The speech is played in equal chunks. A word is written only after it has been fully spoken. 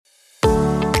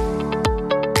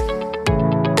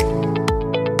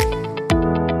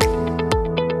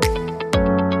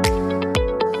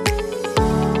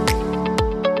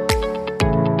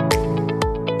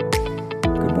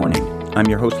I'm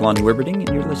your host, Lonnie Wibberding, and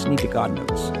you're listening to God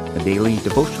Notes, a daily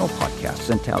devotional podcast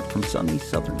sent out from sunny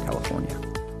Southern California.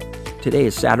 Today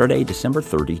is Saturday, December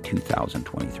 30,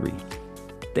 2023.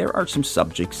 There are some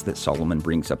subjects that Solomon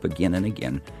brings up again and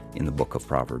again in the book of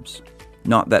Proverbs.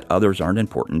 Not that others aren't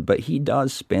important, but he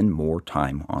does spend more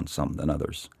time on some than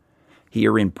others.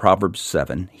 Here in Proverbs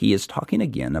 7, he is talking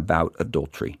again about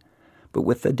adultery, but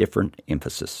with a different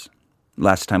emphasis.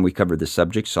 Last time we covered the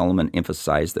subject, Solomon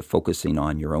emphasized that focusing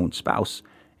on your own spouse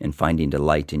and finding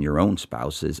delight in your own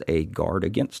spouse is a guard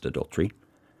against adultery.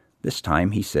 This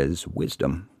time he says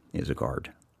wisdom is a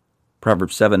guard.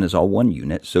 Proverbs 7 is all one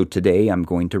unit, so today I'm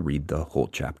going to read the whole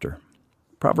chapter.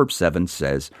 Proverbs 7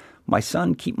 says, "My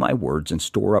son, keep my words and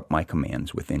store up my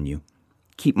commands within you.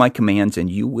 Keep my commands and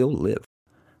you will live.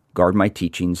 Guard my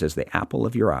teachings as the apple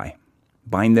of your eye.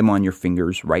 Bind them on your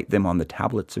fingers, write them on the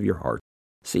tablets of your heart.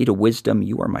 Say to wisdom,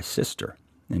 you are my sister,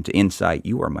 and to insight,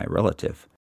 you are my relative.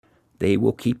 They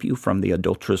will keep you from the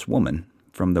adulterous woman,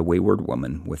 from the wayward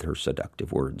woman with her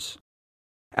seductive words.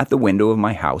 At the window of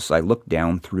my house I looked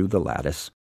down through the lattice.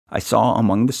 I saw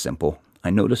among the simple, I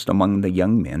noticed among the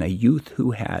young men a youth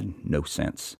who had no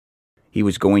sense. He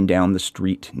was going down the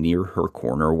street near her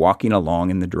corner, walking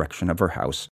along in the direction of her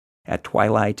house, at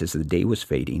twilight as the day was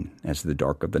fading, as the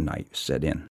dark of the night set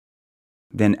in.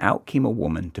 Then out came a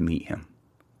woman to meet him,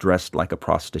 dressed like a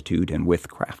prostitute and with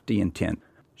crafty intent.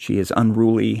 She is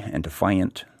unruly and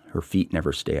defiant. Her feet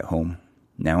never stay at home.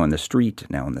 Now in the street,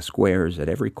 now in the squares, at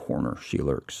every corner she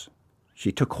lurks.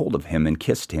 She took hold of him and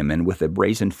kissed him, and with a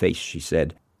brazen face she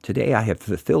said, 'Today I have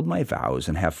fulfilled my vows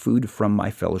and have food from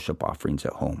my fellowship offerings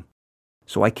at home.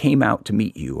 So I came out to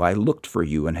meet you. I looked for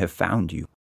you and have found you.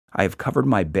 I have covered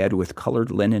my bed with colored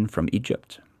linen from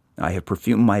Egypt. I have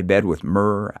perfumed my bed with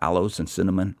myrrh, aloes, and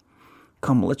cinnamon.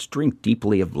 Come, let's drink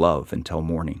deeply of love until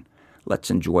morning.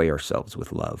 Let's enjoy ourselves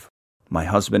with love. My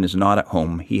husband is not at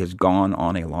home. He has gone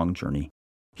on a long journey.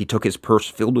 He took his purse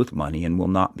filled with money and will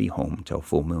not be home till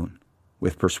full moon.'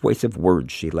 With persuasive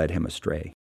words she led him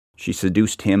astray. She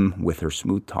seduced him with her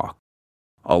smooth talk.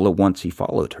 All at once he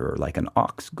followed her, like an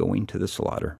ox going to the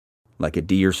slaughter, like a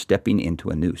deer stepping into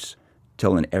a noose,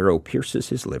 till an arrow pierces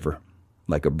his liver,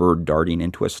 like a bird darting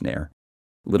into a snare,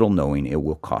 little knowing it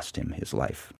will cost him his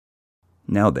life.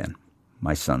 Now then,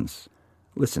 my sons,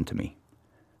 listen to me.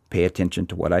 Pay attention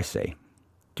to what I say.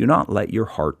 Do not let your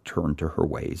heart turn to her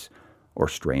ways or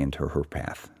stray into her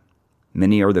path.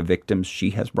 Many are the victims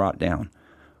she has brought down.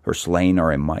 Her slain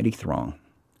are a mighty throng.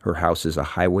 Her house is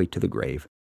a highway to the grave,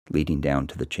 leading down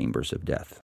to the chambers of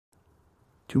death.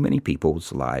 Too many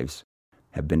people's lives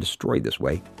have been destroyed this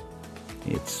way.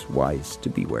 It's wise to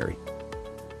be wary.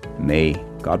 May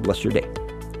God bless your day.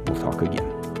 We'll talk again.